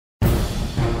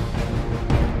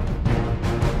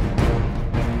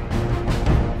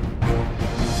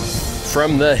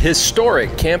From the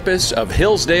historic campus of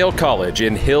Hillsdale College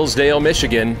in Hillsdale,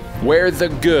 Michigan, where the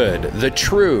good, the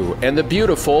true, and the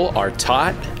beautiful are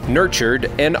taught,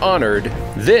 nurtured, and honored,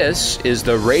 this is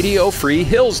the Radio Free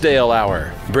Hillsdale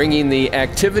Hour, bringing the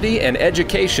activity and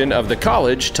education of the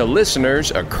college to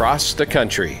listeners across the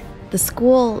country. The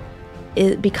school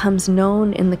becomes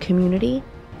known in the community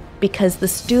because the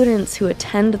students who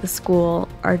attend the school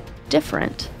are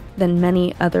different than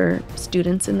many other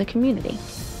students in the community.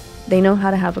 They know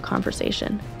how to have a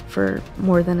conversation for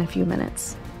more than a few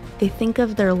minutes. They think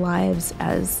of their lives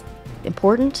as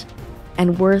important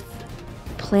and worth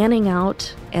planning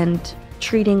out and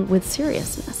treating with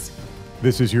seriousness.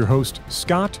 This is your host,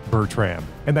 Scot Bertram,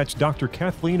 and that's Dr.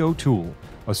 Kathleen O'Toole,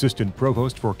 Assistant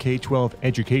Provost for K-12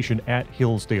 Education at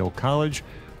Hillsdale College.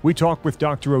 We talk with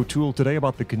Dr. O'Toole today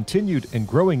about the continued and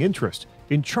growing interest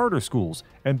in charter schools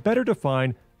and better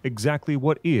define exactly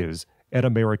what is an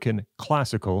American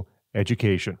classical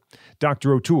education.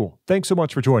 Dr. O'Toole, thanks so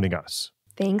much for joining us.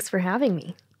 Thanks for having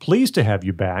me. Pleased to have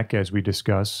you back as we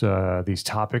discuss these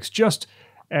topics just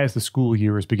as the school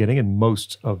year is beginning in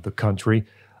most of the country.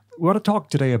 We want to talk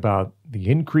today about the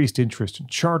increased interest in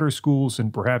charter schools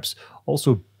and perhaps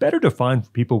also better define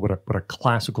for people what a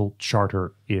classical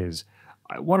charter is.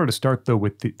 I wanted to start, though,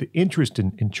 with the interest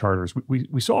in charters.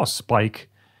 We saw a spike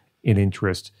in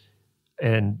interest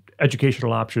and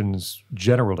educational options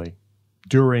generally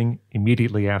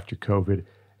immediately after COVID.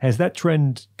 Has that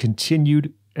trend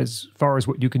continued as far as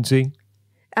what you can see?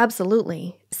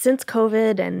 Absolutely. Since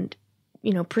COVID and,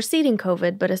 preceding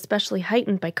COVID, but especially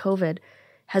heightened by COVID,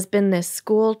 has been this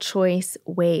school choice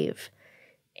wave.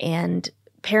 And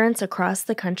parents across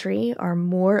the country are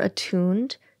more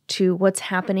attuned to what's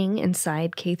happening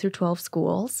inside K-12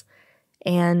 schools,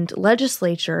 and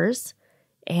legislatures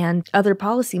and other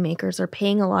policymakers are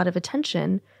paying a lot of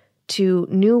attention to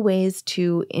new ways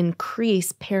to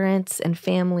increase parents' and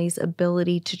families'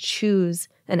 ability to choose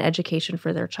an education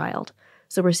for their child.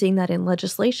 So we're seeing that in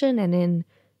legislation and in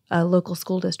local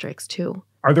school districts too.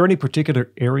 Are there any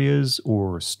particular areas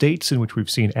or states in which we've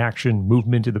seen action,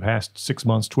 movement in the past 6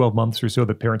 months, 12 months or so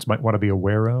that parents might want to be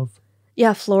aware of?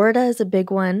 Yeah, Florida is a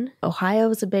big one.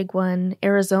 Ohio is a big one.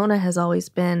 Arizona has always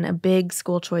been a big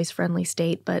school choice friendly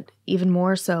state, but even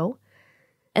more so.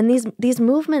 And these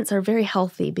movements are very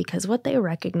healthy because what they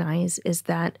recognize is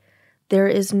that there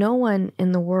is no one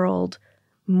in the world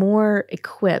more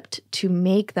equipped to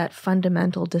make that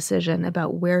fundamental decision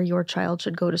about where your child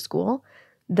should go to school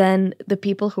than the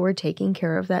people who are taking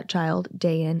care of that child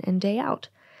day in and day out.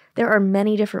 There are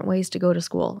many different ways to go to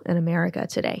school in America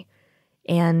today.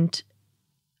 And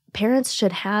parents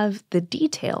should have the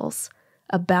details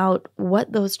about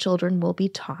what those children will be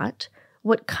taught,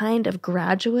 what kind of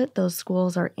graduate those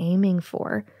schools are aiming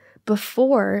for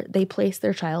before they place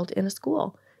their child in a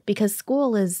school, because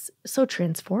school is so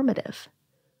transformative.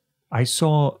 I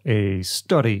saw a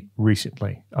study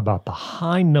recently about the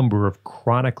high number of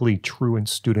chronically truant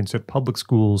students at public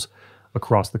schools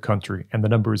across the country, and the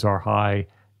numbers are high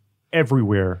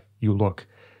everywhere you look.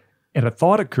 And a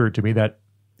thought occurred to me that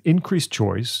increased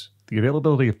choice, the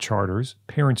availability of charters,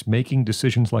 parents making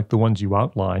decisions like the ones you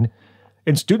outline,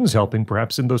 and students helping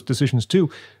perhaps in those decisions too,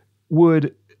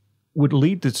 would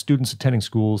lead to students attending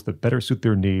schools that better suit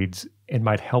their needs and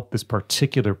might help this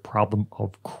particular problem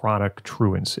of chronic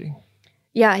truancy.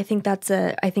 Yeah, I think that's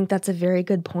a very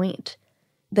good point.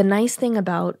 The nice thing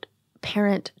about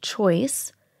parent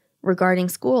choice regarding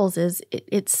schools is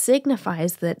it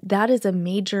signifies that is a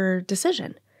major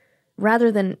decision.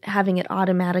 Rather than having it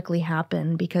automatically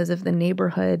happen because of the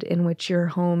neighborhood in which your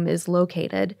home is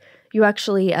located, you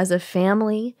actually, as a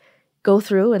family, go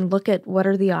through and look at what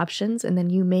are the options, and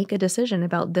then you make a decision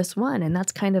about this one, and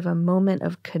that's kind of a moment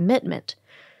of commitment.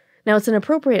 Now, it's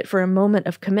inappropriate for a moment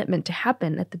of commitment to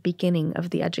happen at the beginning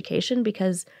of the education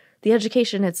because the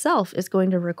education itself is going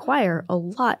to require a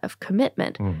lot of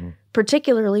commitment,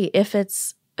 particularly if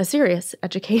it's a serious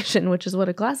education, which is what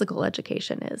a classical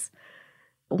education is.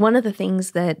 One of the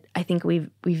things that I think we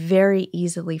very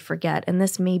easily forget, and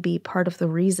this may be part of the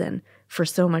reason for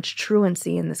so much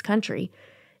truancy in this country,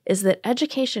 is that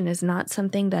education is not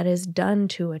something that is done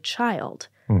to a child.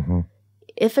 Mm-hmm.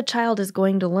 If a child is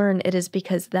going to learn, it is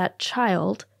because that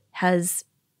child has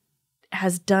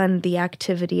done the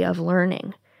activity of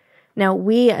learning. Now,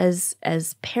 we as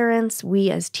parents,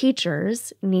 we as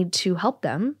teachers need to help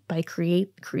them by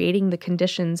creating the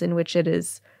conditions in which it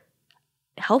is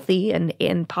healthy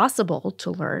and possible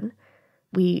to learn.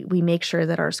 We make sure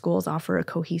that our schools offer a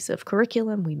cohesive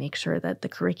curriculum. We make sure that the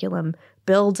curriculum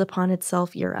builds upon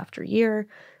itself year after year.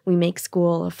 We make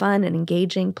school a fun and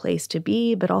engaging place to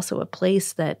be, but also a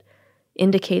place that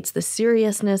indicates the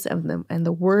seriousness of and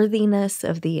the worthiness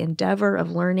of the endeavor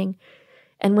of learning.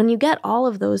 And when you get all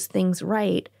of those things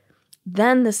right,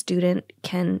 then the student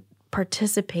can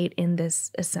participate in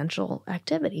this essential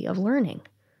activity of learning.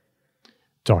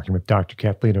 Talking with Dr.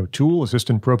 Kathleen O'Toole,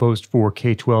 Assistant Provost for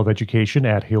K-12 Education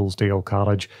at Hillsdale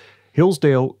College.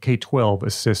 Hillsdale K-12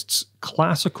 assists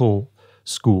classical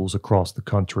schools across the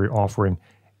country offering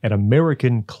an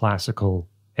American classical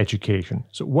education.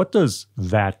 So what does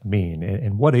that mean,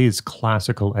 and what is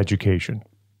classical education?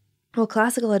 Well,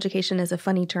 classical education is a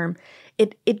funny term.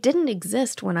 It didn't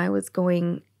exist when I was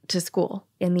going to school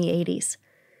in the 80s.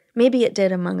 Maybe it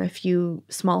did among a few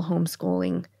small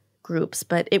homeschooling groups,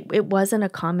 but it wasn't a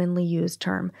commonly used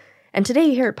term. And today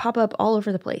you hear it pop up all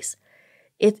over the place.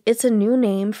 It's a new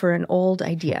name for an old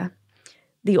idea.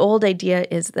 The old idea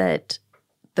is that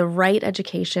the right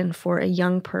education for a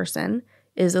young person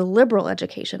is a liberal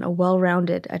education, a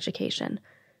well-rounded education,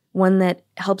 one that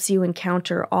helps you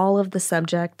encounter all of the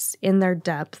subjects in their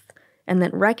depth and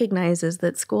that recognizes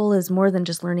that school is more than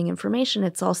just learning information.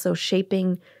 It's also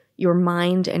shaping your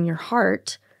mind and your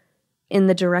heart in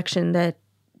the direction that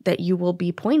you will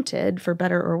be pointed, for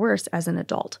better or worse, as an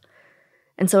adult.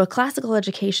 And so a classical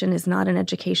education is not an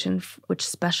education which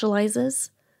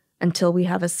specializes until we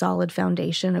have a solid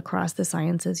foundation across the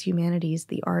sciences, humanities,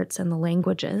 the arts, and the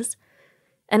languages.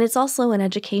 And it's also an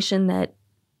education that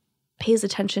pays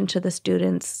attention to the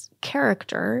student's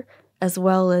character as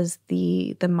well as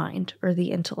the mind or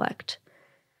the intellect.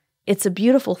 It's a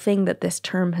beautiful thing that this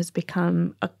term has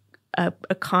become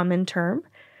a common term,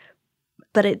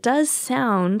 but it does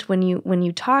sound, when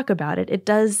you talk about it, it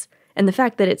does, and the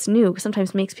fact that it's new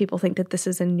sometimes makes people think that this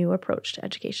is a new approach to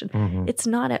education. Mm-hmm. It's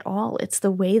not at all. It's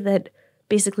the way that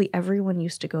basically everyone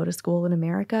used to go to school in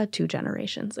America 2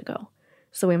 generations ago.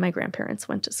 It's the way my grandparents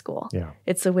went to school. Yeah.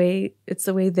 It's the way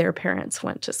their parents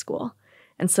went to school.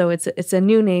 And so it's a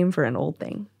new name for an old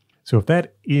thing. So if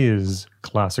that is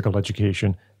classical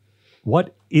education,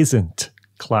 what isn't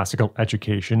classical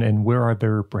education, and where are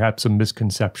there perhaps some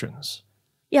misconceptions?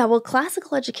 Yeah, well,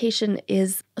 classical education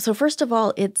is, so first of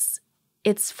all,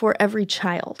 it's for every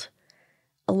child.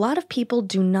 A lot of people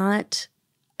do not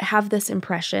have this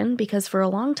impression because for a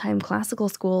long time, classical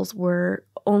education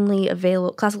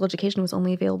was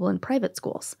only available in private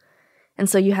schools. And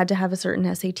so you had to have a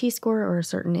certain SAT score or a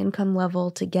certain income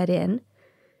level to get in.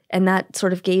 And that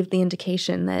sort of gave the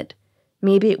indication that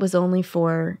maybe it was only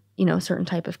for, a certain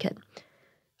type of kid.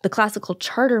 The classical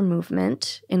charter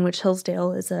movement, in which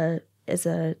Hillsdale is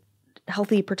a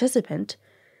healthy participant,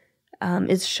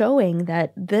 is showing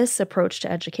that this approach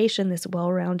to education, this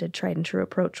well-rounded, tried and true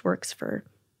approach, works for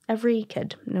every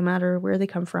kid, no matter where they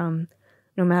come from,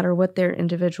 no matter what their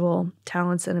individual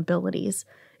talents and abilities.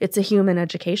 It's a human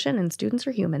education, and students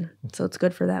are human, so it's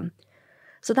good for them.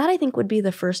 So that, I think, would be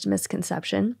the first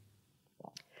misconception.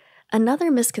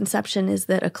 Another misconception is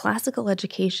that a classical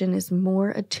education is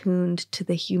more attuned to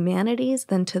the humanities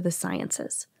than to the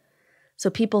sciences. So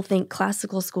people think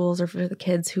classical schools are for the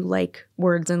kids who like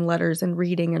words and letters and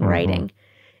reading and writing.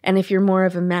 And if you're more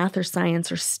of a math or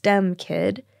science or STEM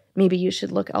kid, maybe you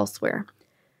should look elsewhere.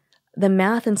 The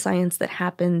math and science that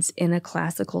happens in a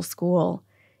classical school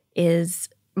is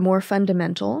more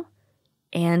fundamental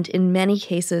and in many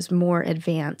cases more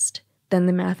advanced than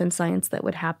the math and science that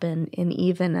would happen in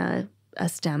even a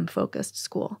STEM-focused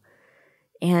school.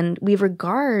 And we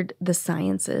regard the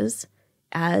sciences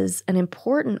as an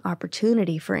important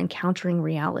opportunity for encountering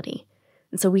reality.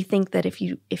 And so we think that if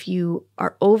you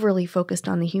are overly focused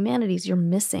on the humanities, you're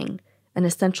missing an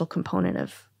essential component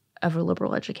of a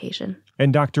liberal education.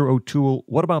 And Dr. O'Toole,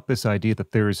 what about this idea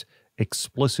that there's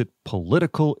explicit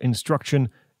political instruction,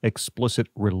 explicit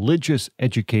religious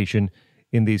education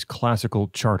in these classical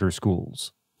charter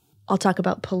schools? I'll talk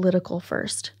about political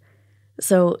first.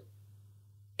 So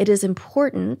it is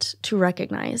important to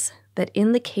recognize that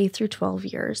in the K through 12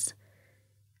 years,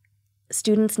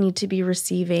 students need to be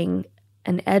receiving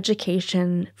an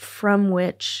education from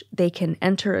which they can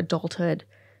enter adulthood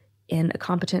in a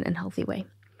competent and healthy way.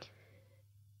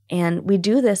 And we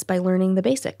do this by learning the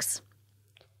basics.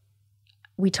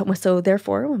 So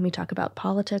therefore, when we talk about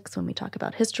politics, when we talk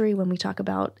about history, when we talk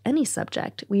about any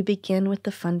subject, we begin with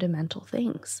the fundamental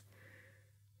things.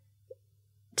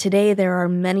 Today, there are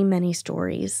many, many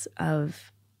stories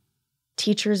of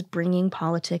teachers bringing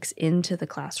politics into the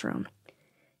classroom.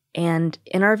 And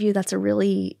in our view, that's a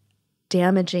really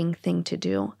damaging thing to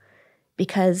do,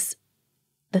 because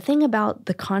the thing about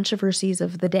the controversies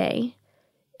of the day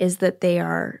is that they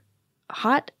are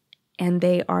hot and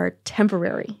they are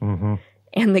temporary. Mm-hmm.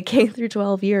 And the K through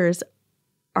 12 years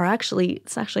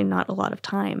it's actually not a lot of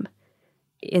time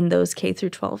in those K through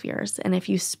 12 years. And if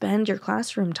you spend your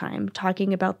classroom time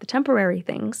talking about the temporary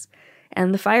things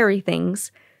and the fiery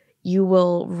things, you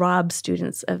will rob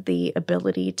students of the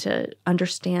ability to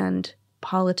understand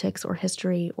politics or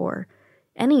history or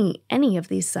any of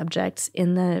these subjects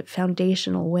in the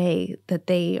foundational way that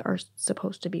they are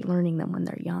supposed to be learning them when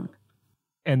they're young.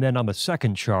 And then on the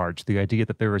second charge, the idea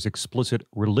that there is explicit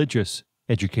religious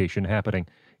education happening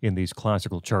in these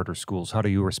classical charter schools. How do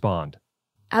you respond?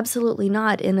 Absolutely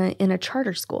not in a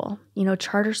charter school. You know,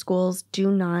 charter schools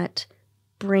do not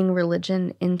bring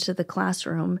religion into the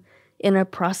classroom in a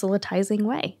proselytizing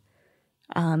way.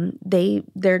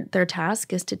 Their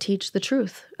task is to teach the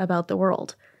truth about the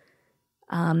world.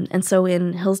 And so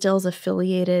in Hillsdale's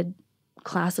affiliated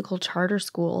classical charter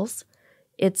schools,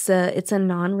 it's a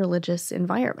non-religious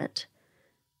environment.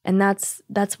 And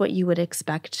that's what you would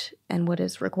expect and what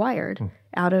is required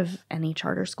out of any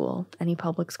charter school, any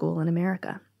public school in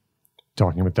America.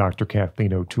 Talking with Dr.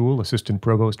 Kathleen O'Toole, Assistant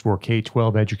Provost for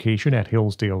K-12 Education at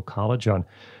Hillsdale College, on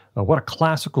what a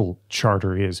classical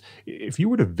charter is. If you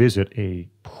were to visit a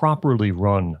properly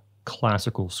run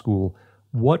classical school,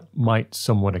 what might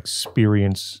someone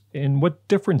experience and what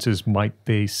differences might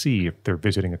they see if they're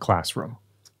visiting a classroom?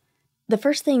 The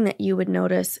first thing that you would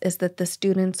notice is that the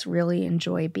students really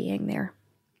enjoy being there.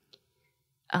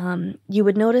 You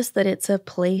would notice that it's a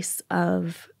place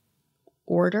of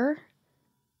order,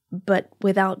 but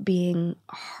without being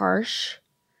harsh.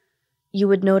 You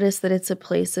would notice that it's a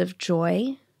place of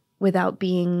joy without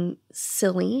being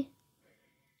silly.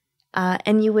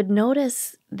 And you would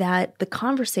notice that the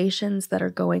conversations that are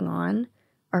going on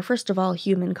are, first of all,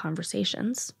 human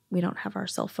conversations. We don't have our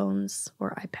cell phones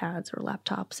or iPads or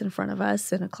laptops in front of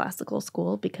us in a classical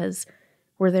school because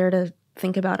we're there to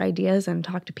think about ideas and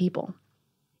talk to people.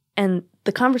 And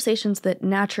the conversations that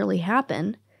naturally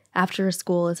happen after a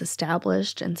school is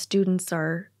established and students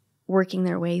are working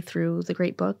their way through the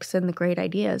great books and the great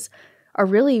ideas are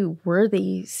really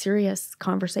worthy, serious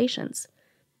conversations.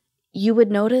 You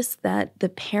would notice that the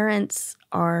parents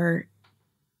are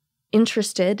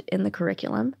interested in the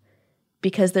curriculum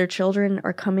because their children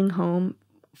are coming home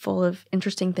full of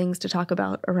interesting things to talk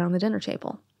about around the dinner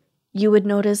table. You would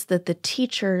notice that the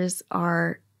teachers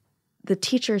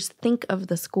think of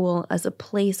the school as a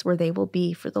place where they will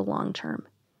be for the long term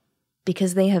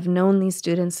because they have known these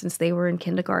students since they were in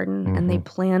kindergarten and they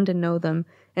plan to know them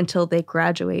until they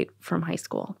graduate from high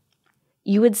school.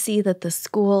 You would see that the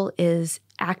school is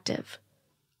active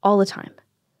all the time.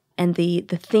 And the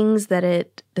things that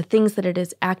it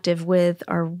is active with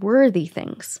are worthy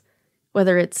things,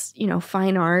 whether it's,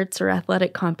 fine arts or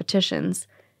athletic competitions.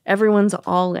 Everyone's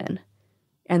all in,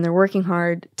 and they're working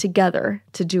hard together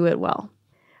to do it well.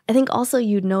 I think also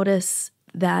you'd notice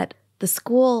that the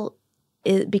school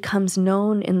becomes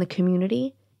known in the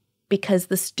community because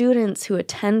the students who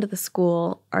attend the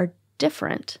school are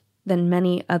different than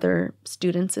many other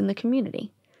students in the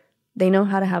community. They know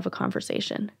how to have a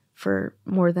conversation for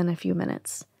more than a few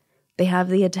minutes. They have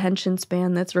the attention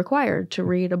span that's required to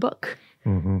read a book.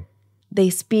 Mm-hmm. They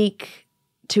speak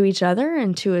to each other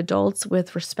and to adults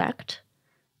with respect,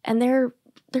 and they're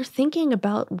thinking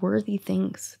about worthy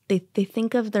things. They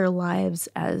think of their lives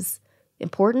as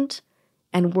important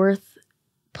and worth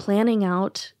planning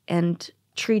out and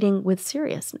treating with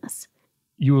seriousness.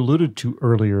 You alluded to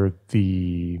earlier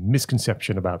the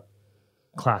misconception about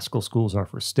classical schools are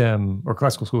for STEM, or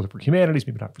classical schools are for humanities,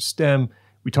 maybe not for STEM.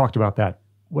 We talked about that.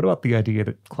 What about the idea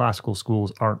that classical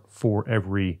schools aren't for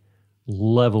every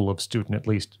level of student, at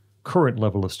least current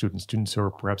level of students who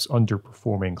are perhaps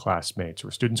underperforming classmates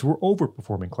or students who are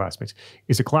overperforming classmates?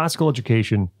 Is a classical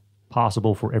education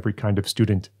possible for every kind of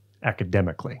student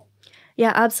academically?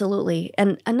 Yeah, absolutely.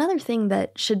 And another thing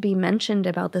that should be mentioned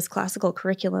about this classical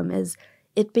curriculum is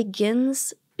it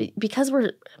begins, because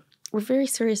we're very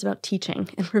serious about teaching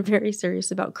and we're very serious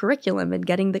about curriculum and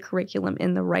getting the curriculum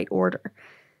in the right order.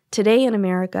 Today in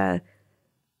America,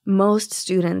 most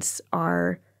students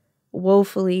are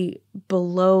woefully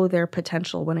below their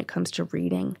potential when it comes to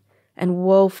reading and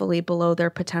woefully below their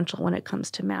potential when it comes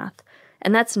to math.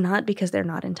 And that's not because they're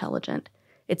not intelligent.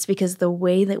 It's because the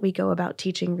way that we go about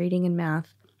teaching reading and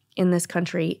math in this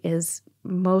country is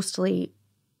mostly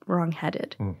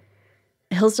wrong-headed.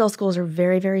 Hillsdale schools are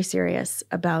very, very serious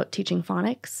about teaching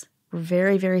phonics. We're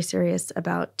very, very serious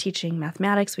about teaching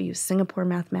mathematics. We use Singapore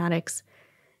mathematics.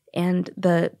 And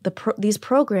these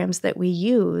programs that we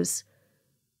use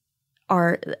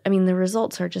the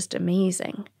results are just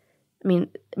amazing.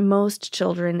 Most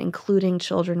children, including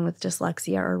children with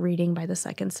dyslexia, are reading by the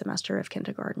second semester of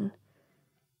kindergarten.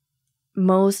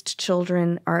 Most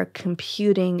children are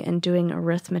computing and doing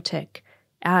arithmetic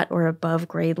at or above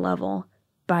grade level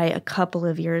by a couple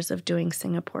of years of doing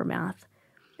Singapore math.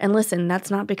 And listen, that's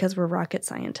not because we're rocket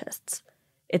scientists.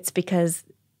 It's because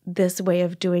this way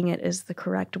of doing it is the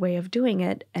correct way of doing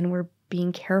it, and we're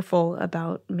being careful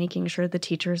about making sure the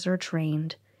teachers are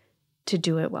trained to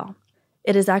do it well.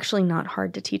 It is actually not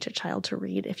hard to teach a child to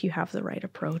read if you have the right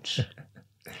approach.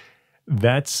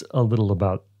 That's a little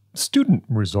about student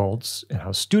results and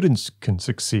how students can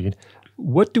succeed.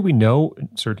 What do we know,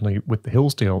 certainly with the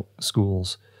Hillsdale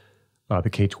schools, the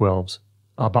K-12s,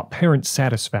 about parent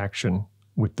satisfaction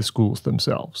with the schools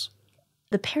themselves?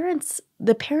 The parents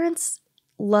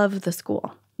love the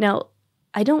school. Now,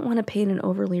 I don't want to paint an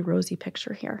overly rosy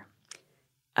picture here.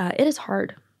 It is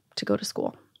hard to go to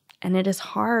school, and it is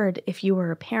hard if you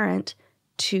are a parent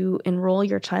to enroll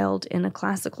your child in a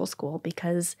classical school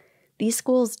because these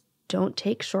schools don't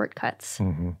take shortcuts.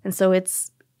 Mm-hmm. And so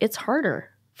it's harder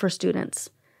for students,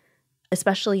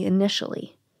 especially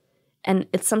initially. And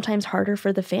it's sometimes harder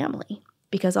for the family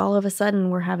because all of a sudden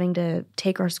we're having to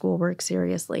take our schoolwork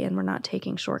seriously and we're not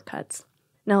taking shortcuts.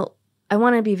 Now, I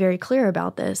want to be very clear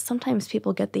about this. Sometimes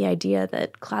people get the idea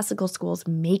that classical schools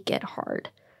make it hard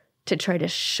to try to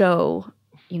show,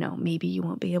 maybe you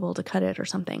won't be able to cut it or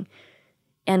something.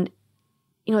 And,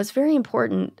 it's very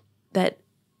important that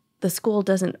the school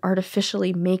doesn't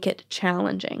artificially make it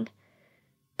challenging.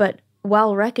 But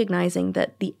while recognizing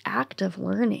that the act of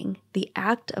learning, the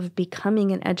act of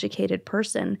becoming an educated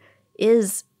person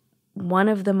is one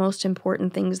of the most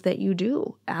important things that you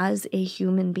do as a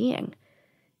human being.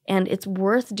 And it's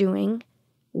worth doing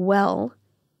well.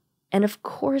 And of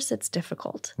course it's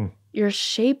difficult. You're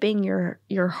shaping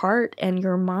your heart and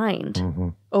your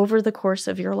mind over the course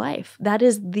of your life. That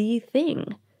is the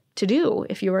thing to do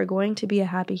if you are going to be a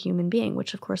happy human being,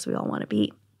 which of course we all want to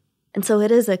be. And so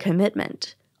it is a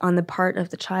commitment on the part of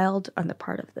the child, on the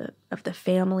part of the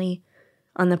family,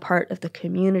 on the part of the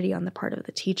community, on the part of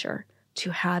the teacher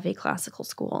to have a classical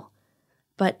school.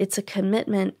 But it's a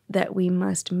commitment that we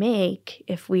must make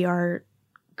if we are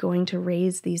going to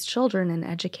raise these children and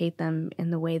educate them in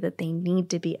the way that they need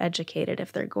to be educated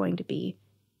if they're going to be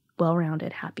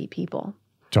well-rounded, happy people.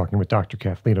 Talking with Dr.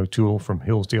 Kathleen O'Toole from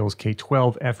Hillsdale's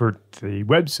K-12 effort, the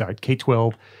website,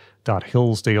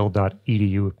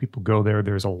 k12.hillsdale.edu. If people go there,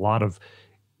 there's a lot of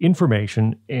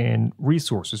information and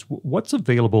resources. What's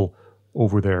available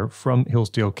over there from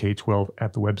Hillsdale K-12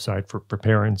 at the website for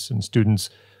parents and students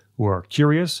who are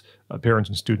curious, parents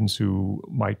and students who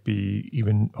might be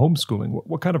even homeschooling?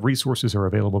 What kind of resources are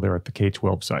available there at the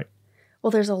K-12 site?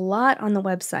 Well, there's a lot on the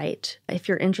website. If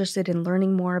you're interested in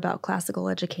learning more about classical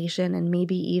education and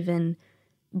maybe even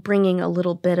bringing a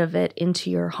little bit of it into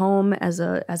your home as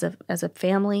a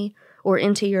family or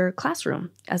into your classroom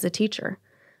as a teacher,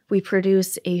 we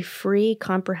produce a free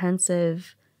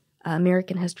comprehensive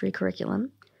American history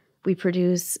curriculum. We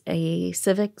produce a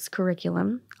civics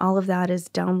curriculum. All of that is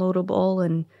downloadable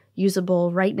and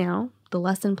usable right now. The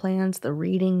lesson plans, the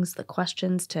readings, the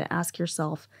questions to ask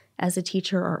yourself as a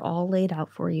teacher are all laid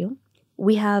out for you.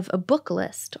 We have a book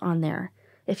list on there.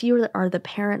 If you are the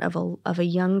parent of a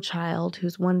young child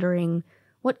who's wondering,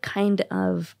 what kind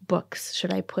of books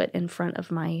should I put in front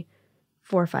of my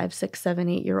 4, 5, 6, 7,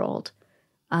 8-year-old?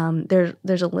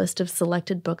 There's a list of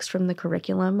selected books from the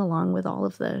curriculum along with all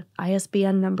of the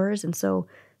ISBN numbers. And so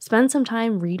spend some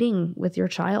time reading with your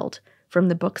child from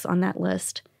the books on that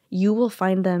list. You will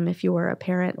find them, if you are a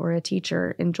parent or a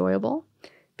teacher, enjoyable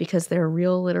because they're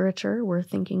real literature worth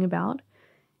thinking about.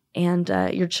 And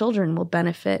your children will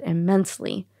benefit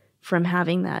immensely from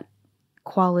having that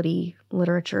quality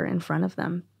literature in front of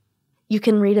them. You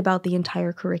can read about the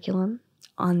entire curriculum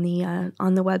on the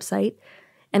website.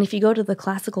 And if you go to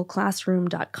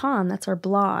theclassicalclassroom.com, that's our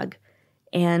blog,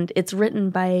 and it's written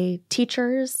by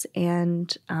teachers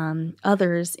and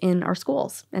others in our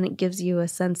schools. And it gives you a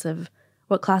sense of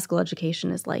what classical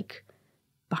education is like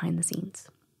behind the scenes.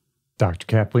 Dr.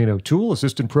 Kathleen O'Toole,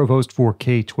 Assistant Provost for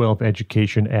K-12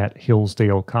 Education at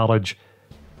Hillsdale College.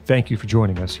 Thank you for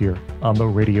joining us here on the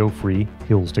Radio Free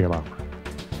Hillsdale Hour.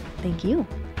 Thank you.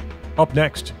 Up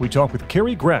next, we talk with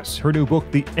Carrie Gress, her new book,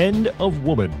 The End of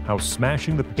Woman, How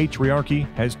Smashing the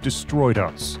Patriarchy Has Destroyed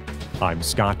Us. I'm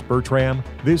Scot Bertram.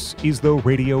 This is the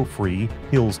Radio Free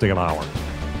Hillsdale Hour.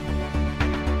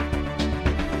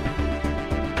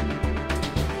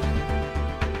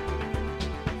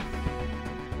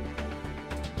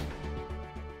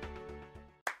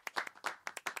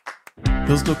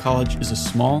 Hillsdale College is a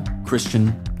small,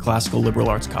 Christian, classical liberal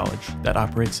arts college that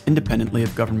operates independently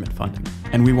of government funding,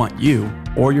 and we want you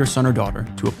or your son or daughter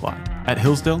to apply. At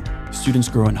Hillsdale, students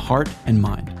grow in heart and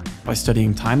mind by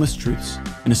studying timeless truths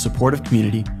in a supportive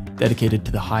community dedicated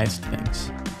to the highest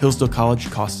things. Hillsdale College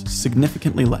costs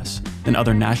significantly less than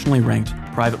other nationally ranked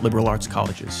private liberal arts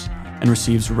colleges and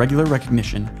receives regular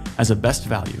recognition as a best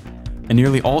value, and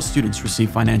nearly all students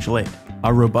receive financial aid.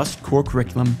 Our robust core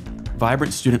curriculum,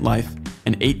 vibrant student life,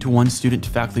 and 8-to-1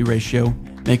 student-to-faculty ratio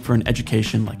make for an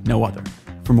education like no other.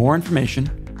 For more information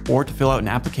or to fill out an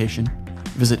application,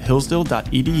 visit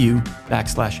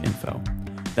hillsdale.edu/info.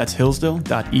 That's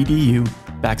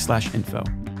hillsdale.edu/info.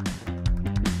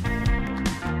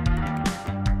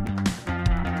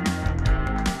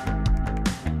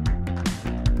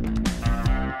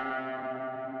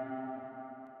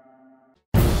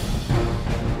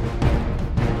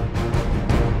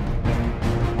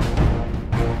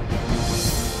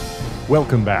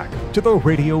 Welcome back to the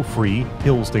Radio Free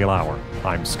Hillsdale Hour.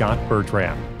 I'm Scot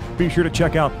Bertram. Be sure to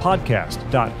check out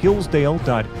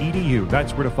podcast.hillsdale.edu.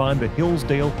 That's where to find the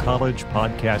Hillsdale College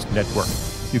Podcast Network.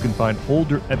 You can find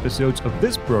older episodes of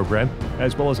this program,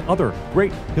 as well as other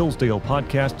great Hillsdale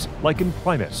podcasts like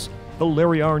Imprimis, The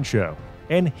Larry Arnn Show,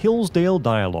 and Hillsdale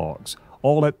Dialogues,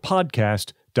 all at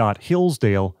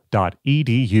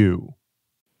podcast.hillsdale.edu.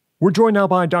 We're joined now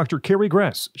by Dr. Carrie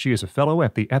Gress. She is a fellow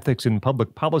at the Ethics in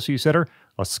Public Policy Center,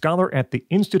 a scholar at the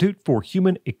Institute for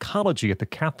Human Ecology at the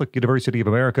Catholic University of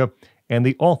America, and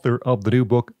the author of the new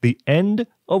book, The End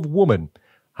of Woman,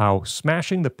 How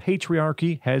Smashing the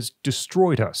Patriarchy Has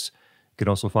Destroyed Us. You can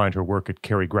also find her work at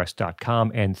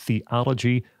carriegress.com and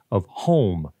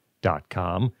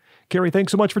theologyofhome.com. Carrie,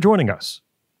 thanks so much for joining us.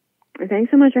 Thanks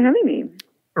so much for having me.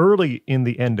 Early in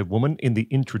The End of Woman, in the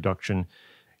introduction,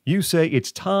 you say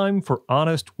it's time for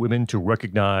honest women to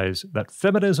recognize that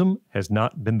feminism has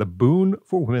not been the boon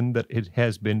for women that it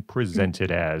has been presented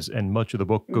as, and much of the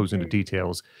book goes into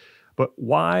details. But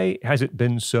why has it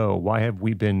been so? Why have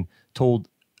we been told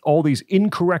all these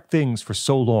incorrect things for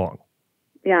so long?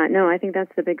 Yeah, no, I think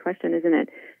that's the big question, isn't it?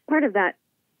 Part of that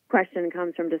question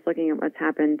comes from just looking at what's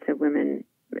happened to women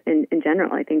in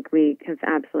general. I think we have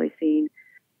absolutely seen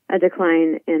a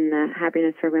decline in the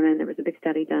happiness for women. There was a big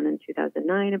study done in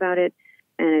 2009 about it,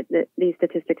 and these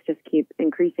statistics just keep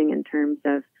increasing in terms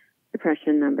of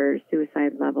depression numbers,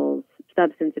 suicide levels,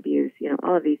 substance abuse.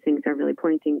 All of these things are really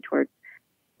pointing towards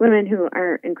women who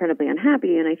are incredibly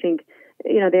unhappy. And I think,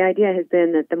 the idea has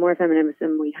been that the more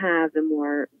feminism we have, the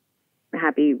more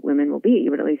happy women will be.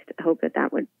 You would at least hope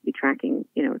that would be tracking,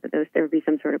 that there would be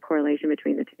some sort of correlation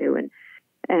between the two.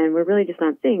 And we're really just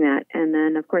not seeing that. And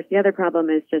then, of course, the other problem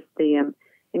is just the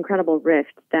incredible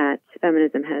rift that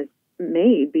feminism has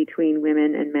made between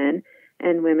women and men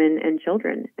and women and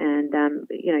children. And,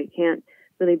 you can't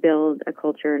really build a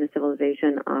culture and a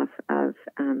civilization off of,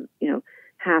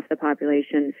 half the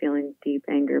population feeling deep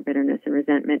anger, bitterness, and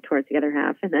resentment towards the other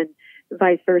half, and then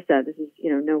vice versa. This is,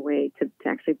 no way to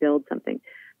actually build something.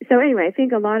 So anyway, I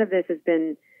think a lot of this has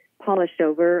been polished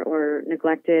over or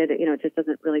neglected. It just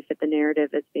doesn't really fit the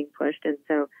narrative that's being pushed. And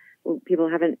so people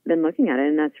haven't been looking at it.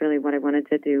 And that's really what I wanted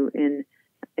to do in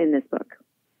this book.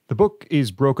 The book is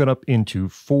broken up into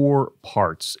 4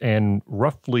 parts, and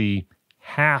roughly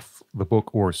half the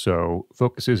book or so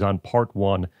focuses on part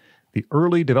 1, the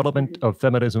early development of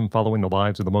feminism following the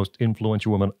lives of the most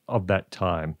influential women of that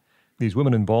time. These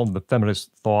women involved in the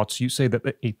feminist thoughts, you say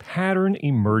that a pattern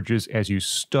emerges as you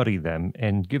study them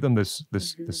and give them this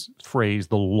phrase,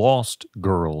 the lost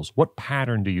girls. What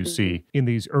pattern do you see in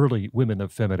these early women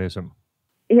of feminism?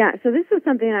 Yeah, so this was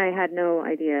something I had no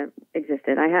idea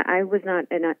existed. I was not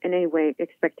in any way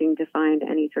expecting to find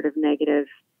any sort of negative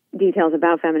details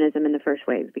about feminism in the first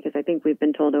wave, because I think we've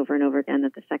been told over and over again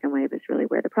that the second wave is really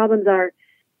where the problems are.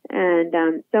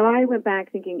 And so I went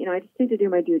back thinking, I just need to do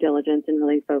my due diligence and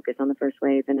really focus on the first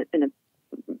wave and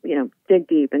dig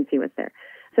deep and see what's there.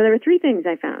 So there were 3 things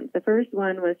I found. The first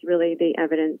one was really the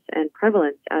evidence and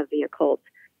prevalence of the occult,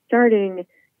 starting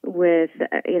with,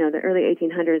 the early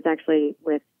 1800s, actually,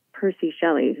 with Percy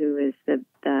Shelley, who is the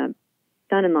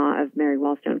son-in-law of Mary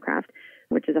Wollstonecraft,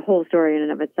 which is a whole story in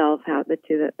and of itself, how the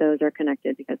two those are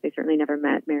connected, because they certainly never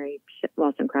met. Mary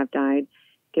Wollstonecraft died,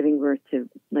 giving birth to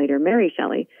later Mary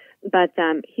Shelley. But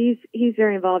he's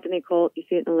very involved in the occult. You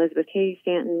see it in Elizabeth Cady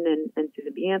Stanton and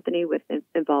Susan B. Anthony with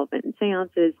involvement in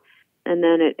seances. And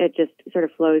then it just sort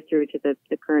of flows through to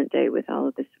the current day with all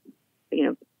of this,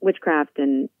 witchcraft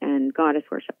and goddess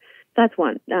worship. That's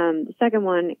one. The second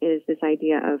one is this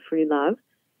idea of free love.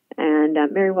 And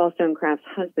Mary Wollstonecraft's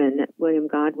husband, William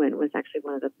Godwin, was actually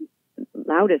one of the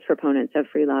loudest proponents of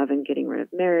free love and getting rid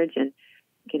of marriage and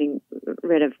getting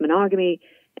rid of monogamy.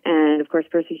 And of course,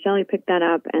 Percy Shelley picked that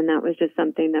up, and that was just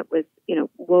something that was,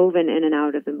 woven in and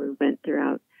out of the movement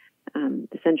throughout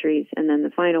the centuries. And then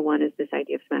the final one is this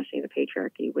idea of smashing the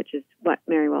patriarchy, which is what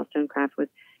Mary Wollstonecraft was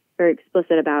very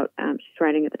explicit about. She's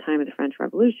writing at the time of the French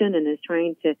Revolution and is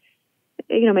trying to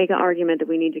make an argument that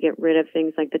we need to get rid of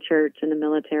things like the church and the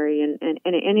military and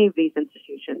any of these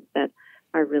institutions that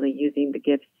are really using the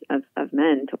gifts of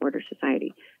men to order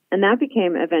society. And that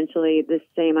became eventually the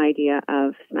same idea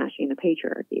of smashing the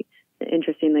patriarchy.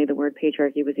 Interestingly, the word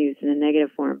patriarchy was used in a negative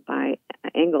form by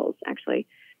Engels, actually.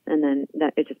 And then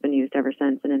that it's just been used ever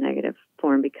since in a negative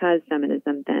form because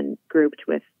feminism then grouped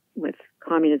with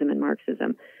communism and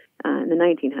Marxism in the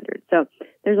 1900s. So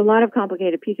there's a lot of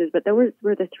complicated pieces, but those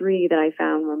were the three that I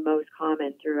found were most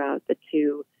common throughout the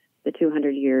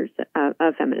 200 years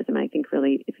of feminism. I think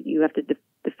really if you have to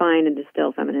define and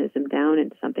distill feminism down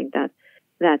into something,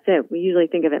 that's it. We usually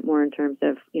think of it more in terms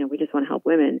of, we just want to help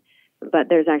women, but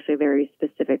there's actually a very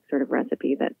specific sort of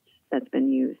recipe that's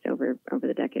been used over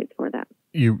the decades for that.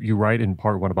 You write in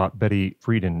part one about Betty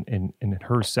Friedan in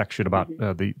her section about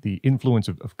the influence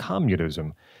of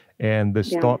communism and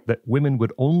this thought that women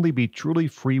would only be truly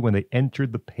free when they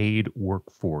entered the paid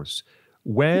workforce.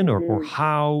 When or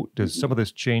how does some of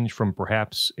this change from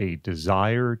perhaps a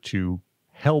desire to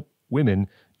help women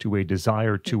to a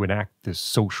desire to enact this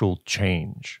social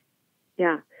change?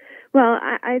 Yeah. Well,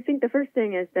 I think the first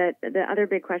thing is that the other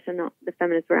big question the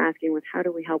feminists were asking was how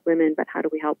do we help women, but how do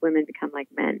we help women become like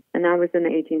men? And that was in the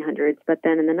 1800s. But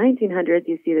then in the 1900s,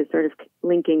 you see this sort of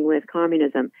linking with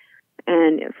communism.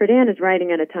 And Friedan is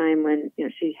writing at a time when,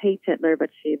 she hates Hitler, but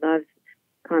she loves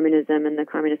communism and the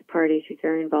Communist Party. She's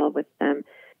very involved with them.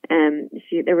 And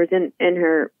there was in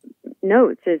her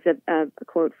notes is a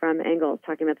quote from Engels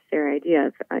talking about this very idea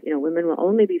of, women will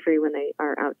only be free when they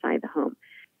are outside the home.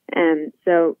 And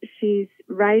so she's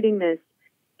writing this,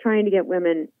 trying to get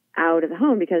women out of the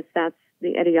home because that's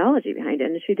the ideology behind it.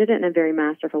 And she did it in a very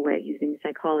masterful way using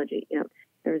psychology.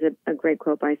 There was a great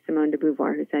quote by Simone de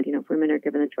Beauvoir who said, if women are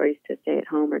given the choice to stay at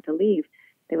home or to leave,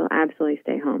 they will absolutely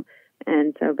stay home.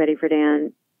 And so Betty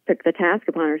Friedan took the task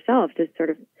upon herself to sort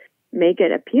of make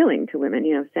it appealing to women,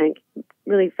 saying,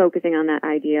 really focusing on that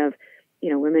idea of,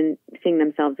 women seeing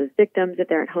themselves as victims if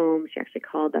they're at home. She actually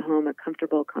called the home a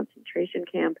comfortable concentration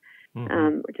camp,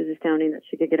 which is astounding that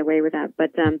she could get away with that.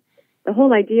 But the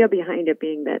whole idea behind it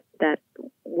being that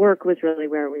work was really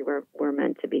where we were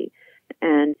meant to be.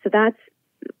 And so that's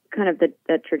kind of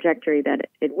the trajectory that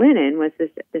it went in, was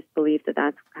this belief that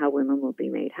that's how women will be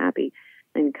made happy,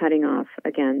 and cutting off,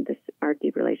 again, our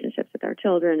deep relationships with our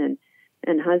children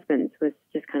and husbands was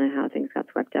just kind of how things got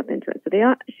swept up into it.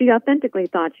 So she authentically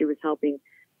thought she was helping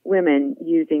women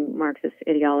using Marxist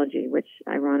ideology, which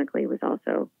ironically was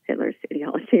also Hitler's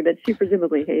ideology that she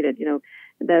presumably hated.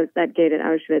 That gate at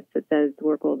Auschwitz that says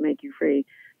work will make you free.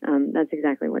 That's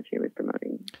exactly what she was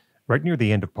promoting. Right near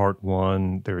the end of part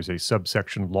one, there's a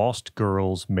subsection, Lost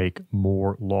Girls Make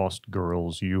More Lost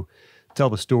Girls. You tell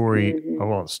the story,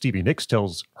 Stevie Nicks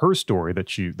tells her story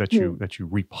that you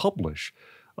republish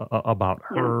about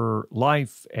her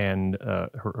life and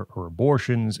her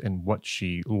abortions and what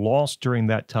she lost during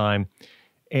that time.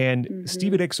 And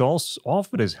Stevie Nicks also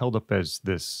often is held up as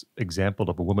this example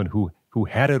of a woman who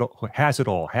had it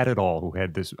all, who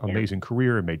had this amazing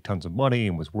career and made tons of money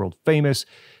and was world famous.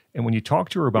 And when you talk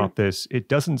to her about this, it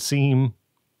doesn't seem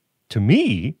to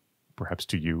me, perhaps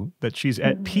to you, that she's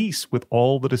at peace with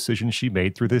all the decisions she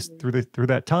made through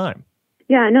that time.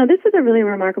 Yeah, no, this is a really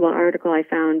remarkable article I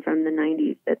found from the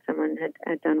 90s that someone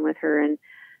had done with her. And,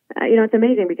 it's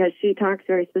amazing because she talks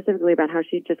very specifically about how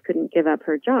she just couldn't give up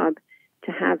her job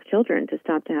to have children, to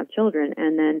stop to have children.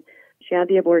 And then she had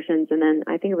the abortions, and then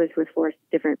I think it was with four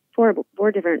different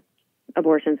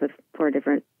abortions with 4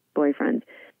 different boyfriends,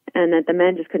 and that the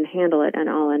men just couldn't handle it and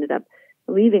all ended up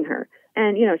leaving her.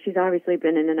 And, she's obviously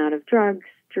been in and out of drug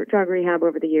rehab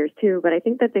over the years too. But I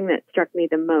think the thing that struck me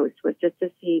the most was just to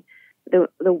see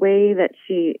the way that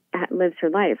she lives her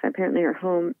life. Apparently her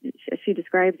home, she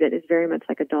describes it, is very much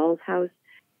like a doll's house.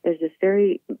 There's this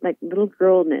very little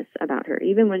girlness about her.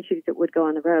 Even when she would go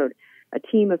on the road, a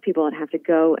team of people would have to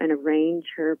go and arrange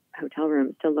her hotel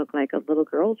rooms to look like a little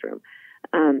girl's room.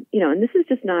 And this is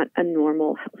just not a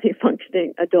normal, healthy,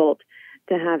 functioning adult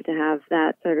to have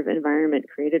that sort of environment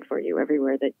created for you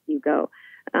everywhere that you go.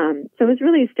 So it's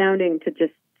really astounding to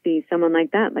just see someone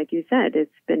like that. Like you said, it's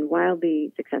been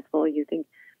wildly successful. You think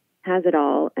has it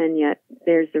all, and yet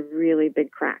there's a really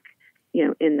big crack,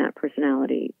 in that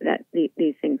personality that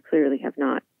these things clearly have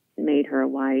not made her a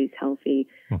wise, healthy,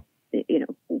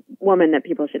 woman that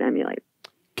people should emulate.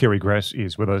 Carrie Gress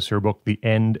is with us. Her book, The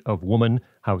End of Woman,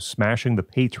 How Smashing the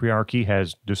Patriarchy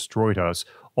Has Destroyed Us.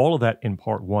 All of that in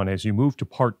part one. As you move to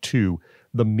part two,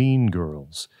 The Mean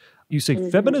Girls. You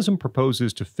say feminism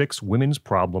proposes to fix women's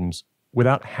problems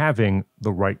without having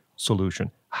the right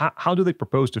solution. How do they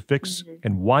propose to fix,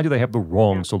 and why do they have the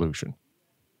wrong solution?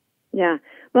 Yeah.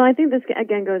 Well, I think this,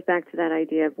 again, goes back to that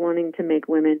idea of wanting to make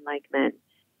women like men.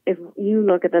 If you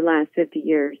look at the last 50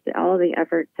 years, all of the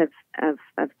efforts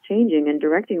of changing and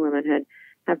directing womanhood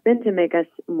have been to make us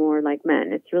more like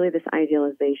men. It's really this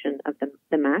idealization of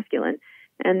the masculine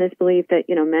and this belief that,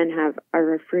 men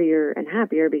are freer and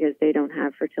happier because they don't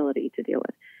have fertility to deal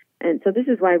with. And so this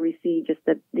is why we see just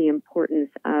the importance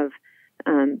of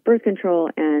birth control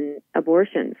and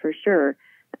abortion for sure,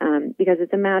 because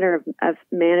it's a matter of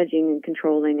managing and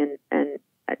controlling and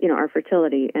our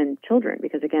fertility and children,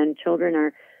 because again, children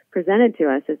are presented to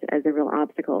us as a real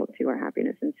obstacle to our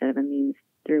happiness instead of a means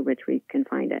through which we can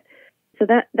find it. So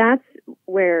that's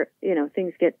where,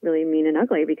 things get really mean and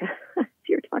ugly, because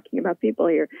you're talking about people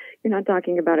here. You're not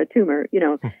talking about a tumor,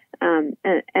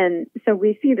 and so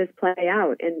we see this play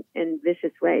out in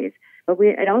vicious ways. But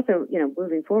it also,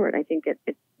 moving forward, I think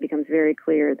it becomes very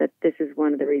clear that this is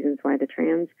one of the reasons why the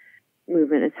trans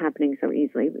movement is happening so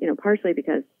easily, partially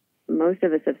because most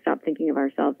of us have stopped thinking of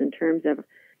ourselves in terms of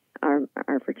our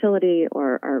fertility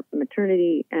or our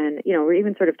maternity. And, we're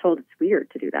even sort of told it's weird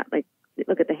to do that. Like,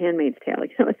 look at The Handmaid's Tale.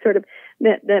 It's sort of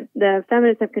the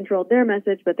feminists have controlled their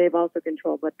message, but they've also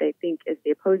controlled what they think is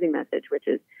the opposing message, which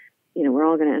is, we're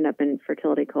all going to end up in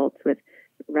fertility cults with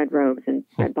red robes and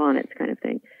red bonnets kind of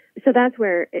thing. So that's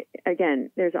where,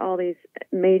 again, there's all these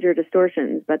major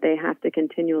distortions, but they have to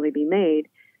continually be made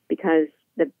because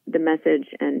the message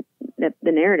and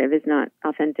the narrative is not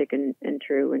authentic and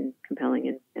true and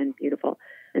compelling and beautiful.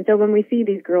 And so when we see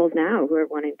these girls now who are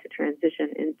wanting to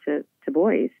transition into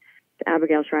boys,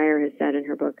 Abigail Schreier has said in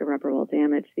her book, Irreparable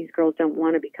Damage, these girls don't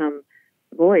want to become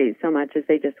boys so much as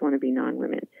they just want to be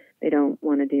non-women. They don't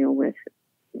want to deal with,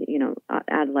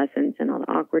 adolescence and all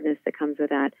the awkwardness that comes with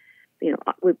that.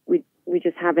 We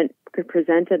just haven't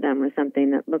presented them with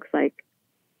something that looks like,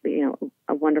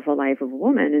 a wonderful life of a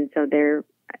woman. And so they're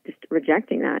just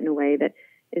rejecting that in a way that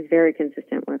is very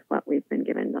consistent with what we've been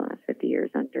given the last 50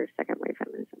 years under second wave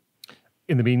feminism.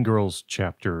 In the Mean Girls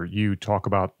chapter, you talk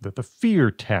about the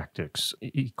fear tactics,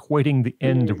 equating the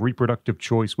end of reproductive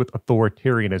choice with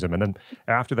authoritarianism. And then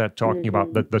after that, talking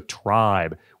about the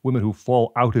tribe, women who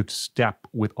fall out of step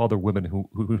with other women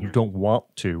who don't want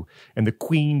to. And the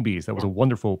queen bees, that was a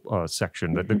wonderful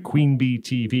section, the Queen Bee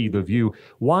TV, The View.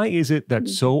 Why is it that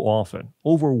so often,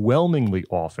 overwhelmingly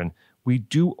often, we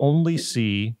do only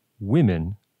see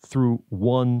women through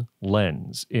one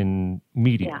lens in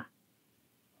media?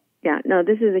 Yeah, no,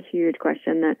 this is a huge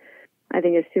question that I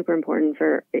think is super important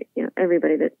for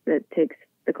everybody that takes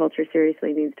the culture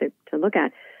seriously needs to look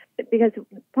at,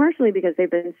 partially because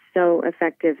they've been so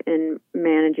effective in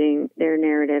managing their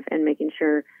narrative and making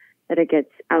sure that it gets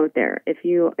out there. If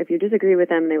you disagree with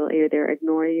them, they will either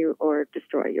ignore you or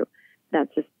destroy you.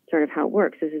 That's just sort of how it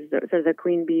works. This is sort of the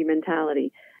queen bee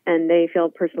mentality, and they feel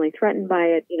personally threatened by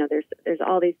it. There's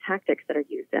all these tactics that are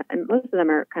used, and most of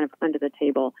them are kind of under the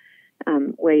table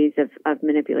ways of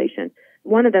manipulation.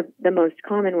 One of the most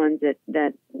common ones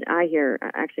that I hear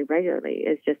actually regularly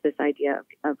is just this idea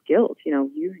of guilt.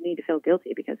 You need to feel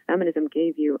guilty because feminism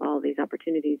gave you all these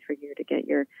opportunities for you to get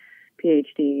your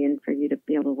PhD and for you to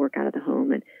be able to work out of the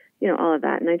home and, all of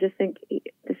that. And I just think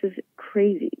this is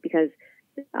crazy because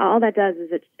all that does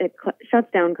is it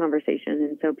shuts down conversation.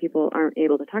 And so people aren't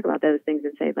able to talk about those things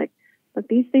and say, like, look,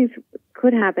 these things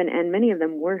could happen, and many of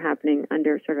them were happening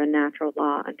under sort of a natural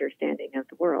law understanding of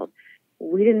the world.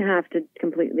 We didn't have to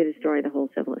completely destroy the whole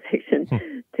civilization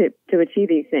to achieve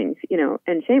these things,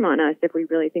 and shame on us if we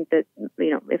really think that,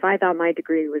 if I thought my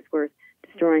degree was worth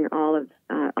destroying all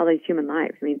these human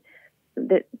lives. I mean,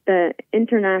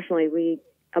 internationally, we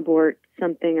abort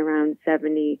something around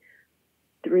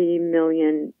 73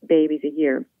 million babies a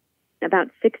year. About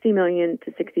 60 million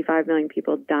to 65 million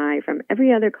people die from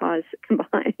every other cause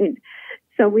combined.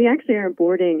 So we actually are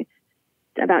aborting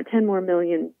about 10 more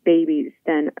million babies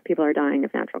than people are dying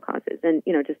of natural causes. And,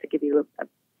 just to give you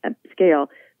a scale,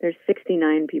 there's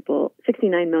 69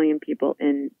 million people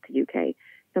in the UK.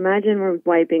 So imagine we're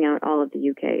wiping out all of the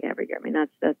UK every year. I mean,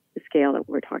 that's the scale that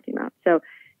we're talking about. So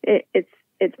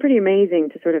it's pretty amazing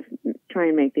to sort of try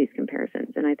and make these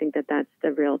comparisons. And I think that that's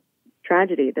the real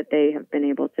tragedy, that they have been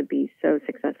able to be so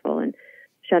successful in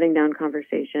shutting down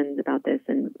conversations about this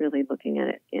and really looking at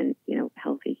it in,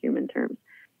 healthy human terms.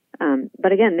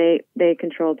 But again, they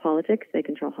control politics, they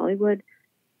control Hollywood,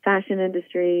 fashion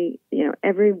industry,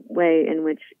 every way in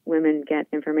which women get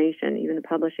information, even the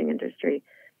publishing industry.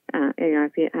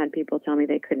 I've had people tell me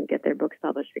they couldn't get their books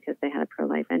published because they had a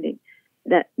pro-life ending.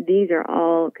 That these are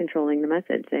all controlling the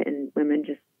message, and women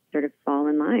just sort of fall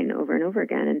in line over and over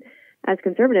again. And as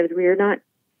conservatives, we are not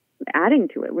adding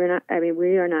to it. We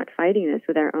are not fighting this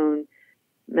with our own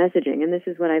messaging. And this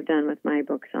is what I've done with my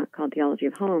book called Theology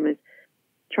of Home, is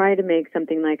try to make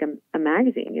something like a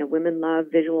magazine. You know, women love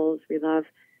visuals. We love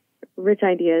rich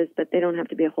ideas, but they don't have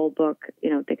to be a whole book. You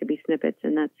know, they could be snippets,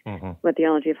 and that's what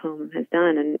Theology of Home has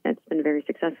done, and it's been very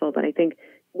successful. But I think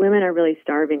women are really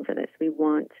starving for this. We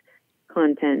want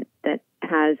content that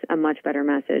has a much better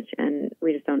message, and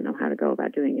we just don't know how to go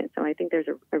about doing it. So I think there's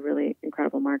a really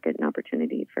incredible market and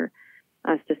opportunity for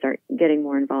us to start getting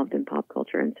more involved in pop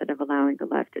culture instead of allowing the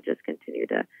left to just continue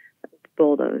to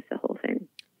bulldoze the whole thing.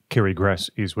 Carrie Gress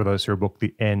is with us. Her book,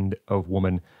 The End of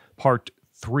Woman, Part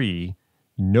 3,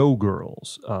 No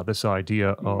Girls. This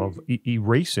idea of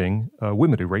erasing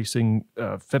women, erasing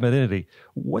femininity.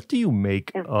 What do you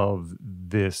make of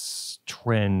this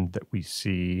trend that we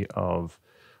see of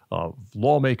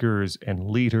lawmakers and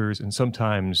leaders and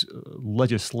sometimes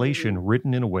legislation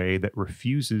written in a way that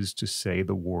refuses to say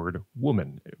the word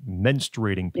woman,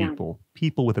 menstruating people,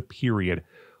 people with a period?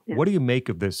 What do you make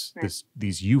of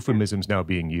these euphemisms now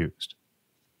being used?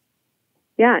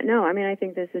 Yeah, no, I mean, I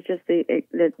think this is just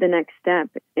the next step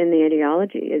in the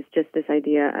ideology, is just this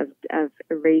idea of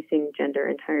erasing gender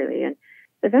entirely. And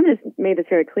the feminists made this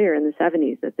very clear in the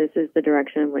 70s that this is the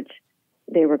direction in which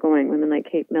they were going. Women like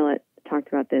Kate Millett talked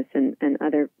about this, and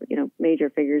other, you know, major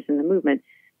figures in the movement.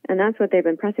 And that's what they've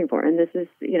been pressing for. And this is,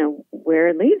 you know, where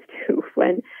it leads to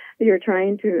when you're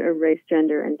trying to erase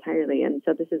gender entirely. And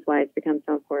so this is why it's become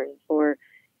so important for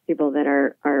people that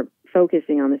are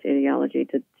focusing on this ideology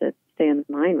to stay in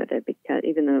line with it, because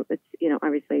even though it's, you know,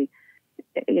 obviously,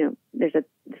 you know, there's this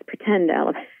pretend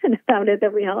element about it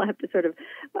that we all have to sort of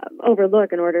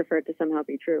overlook in order for it to somehow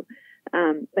be true.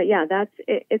 But yeah,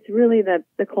 it's really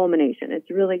the culmination. It's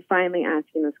really finally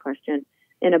asking this question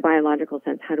in a biological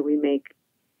sense: how do we make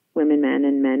women men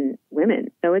and men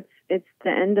women? So it's the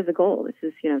end of the goal. This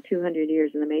is, you know, 200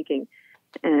 years in the making,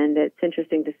 and it's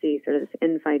interesting to see sort of this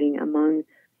infighting among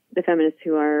the feminists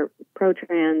who are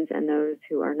pro-trans and those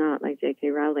who are not, like J.K.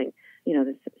 Rowling. You know,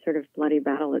 this sort of bloody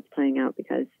battle that's playing out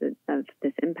because of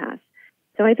this impasse.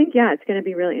 So I think, yeah, it's going to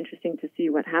be really interesting to see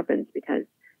what happens, because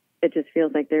it just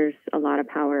feels like there's a lot of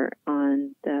power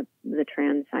on the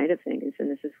trans side of things, and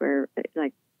this is where,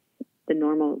 like, the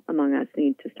normal among us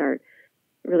need to start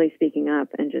really speaking up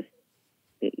and just,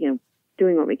 you know,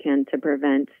 doing what we can to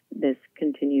prevent this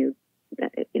continued,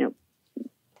 you know,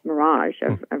 mirage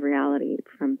of reality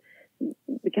from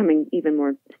becoming even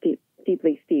more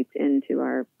deeply steeped into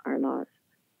our laws.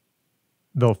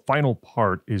 The final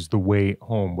part is the way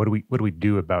home. What do we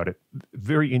do about it?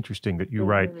 Very interesting that you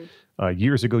write,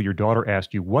 years ago your daughter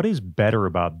asked you, what is better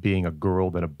about being a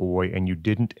girl than a boy? And you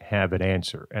didn't have an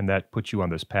answer. And that puts you on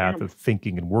this path of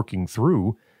thinking and working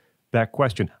through that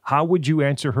question. How would you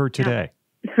answer her today?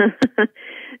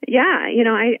 Yeah, you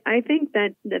know, I think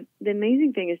that the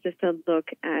amazing thing is just to look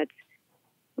at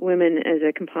women as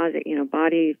a composite, you know,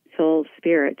 body, soul,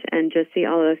 spirit, and just see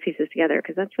all of those pieces together,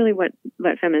 because that's really what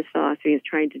feminist philosophy is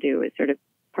trying to do, is sort of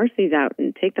parse these out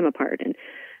and take them apart, and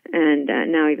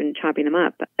now even chopping them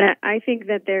up. But I think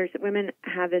that women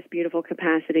have this beautiful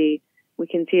capacity. We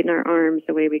can see it in our arms,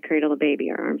 the way we cradle a baby.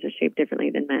 Our arms are shaped differently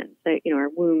than men. So, you know, our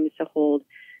wombs to hold,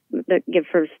 that give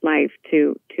first life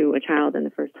to a child in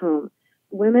the first home.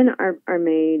 Women are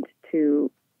made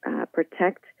to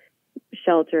protect,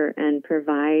 shelter, and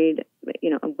provide, you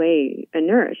know, a way, and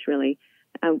nourish, really,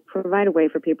 provide a way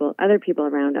for other people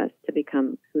around us to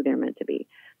become who they're meant to be.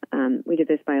 We do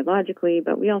this biologically,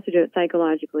 but we also do it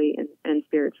psychologically and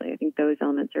spiritually. I think those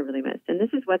elements are really missed. And this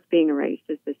is what's being erased,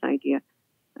 is this idea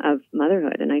of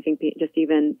motherhood. And I think just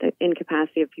even the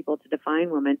incapacity of people to define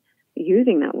woman,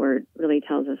 using that word really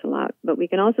tells us a lot. But we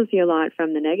can also see a lot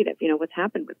from the negative, you know, what's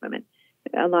happened with women.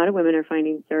 A lot of women are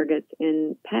finding surrogates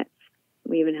in pets.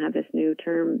 We even have this new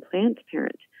term, plant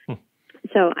parent.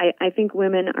 So I think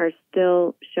women are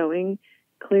still showing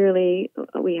clearly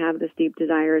we have this deep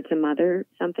desire to mother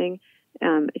something.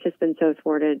 It's just been so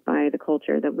thwarted by the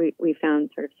culture that we found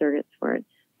sort of surrogates for it.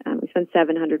 We spend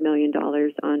 $700 million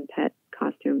on pet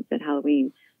costumes at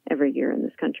Halloween every year in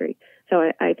this country.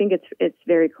 So I think it's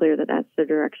very clear that that's the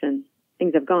direction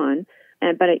things have gone.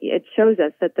 But it shows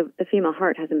us that the female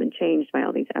heart hasn't been changed by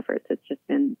all these efforts. It's just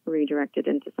been redirected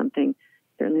into something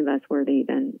certainly less worthy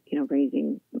than, you know,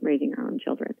 raising our own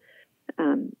children.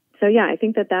 So yeah, I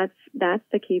think that's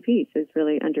the key piece, is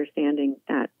really understanding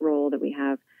that role that we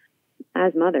have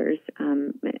as mothers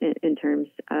in terms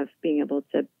of being able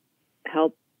to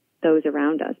help those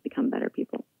around us become better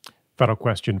people. Final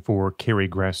question for Carrie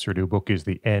Gress. Her new book is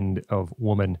The End of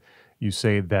Woman. You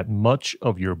say that much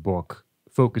of your book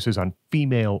focuses on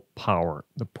female power.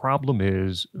 The problem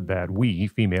is that we,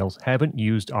 females, haven't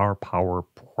used our power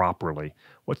properly.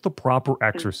 What's the proper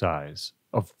exercise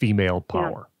of female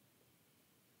power.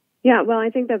 Yeah, well, I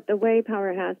think that the way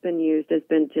power has been used has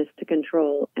been just to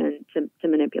control and to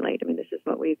manipulate. I mean, this is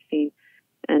what we've seen,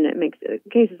 and it makes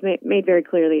cases made very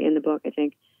clearly in the book, I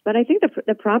think. But I think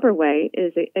the proper way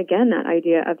is, again, that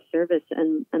idea of service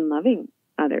and loving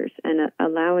others and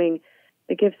allowing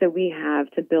the gifts that we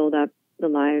have to build up the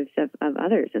lives of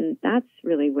others. And that's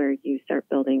really where you start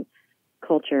building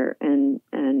culture and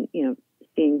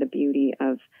seeing the beauty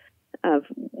of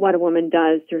what a woman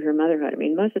does through her motherhood. I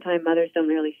mean, most of the time mothers don't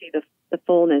really see the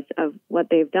fullness of what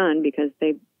they've done because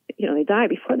they die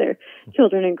before their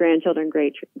children and grandchildren,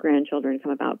 great grandchildren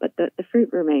come about, but the fruit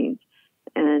remains.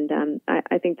 And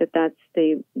I think that's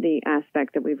the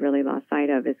aspect that we've really lost sight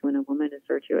of, is when a woman is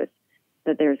virtuous,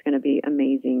 that there's going to be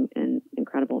amazing and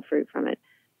incredible fruit from it.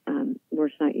 We're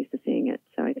just not used to seeing it.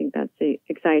 So I think that's the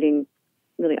exciting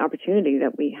really opportunity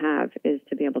that we have, is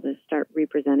to be able to start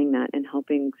representing that and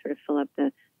helping sort of fill up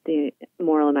the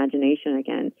moral imagination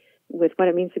again with what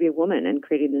it means to be a woman, and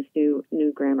creating this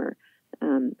new grammar.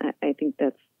 I think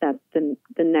that's the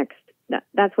next,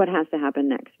 that's what has to happen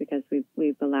next, because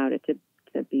we've allowed it to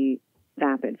be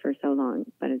vapid for so long,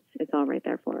 but it's all right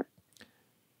there for us.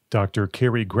 Dr.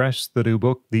 Carrie Gress, the new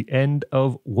book, The End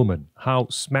of Woman, How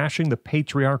Smashing the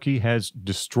Patriarchy Has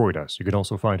Destroyed Us. You can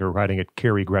also find her writing at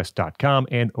carriegress.com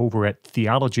and over at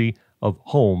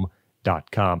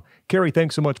theologyofhome.com. Carrie,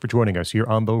 thanks so much for joining us here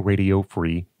on the Radio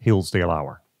Free Hillsdale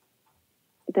Hour.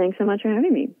 Thanks so much for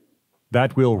having me.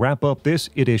 That will wrap up this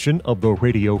edition of the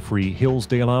Radio Free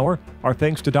Hillsdale Hour. Our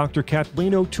thanks to Dr.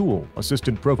 Kathleen O'Toole,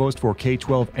 Assistant Provost for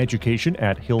K-12 Education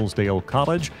at Hillsdale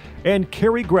College, and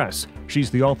Carrie Gress.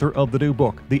 She's the author of the new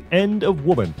book, The End of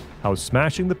Woman, How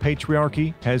Smashing the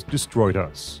Patriarchy Has Destroyed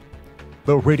Us.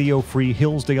 The Radio Free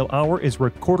Hillsdale Hour is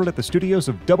recorded at the studios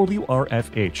of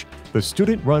WRFH, the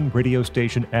student-run radio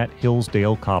station at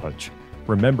Hillsdale College.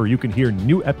 Remember, you can hear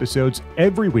new episodes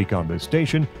every week on this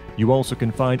station. You also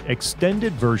can find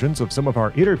extended versions of some of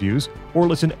our interviews or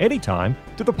listen anytime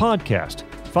to the podcast.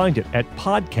 Find it at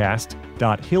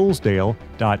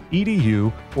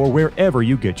podcast.hillsdale.edu or wherever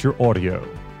you get your audio.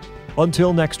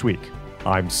 Until next week,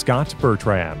 I'm Scot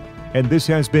Bertram, and this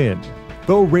has been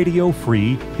the Radio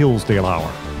Free Hillsdale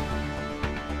Hour.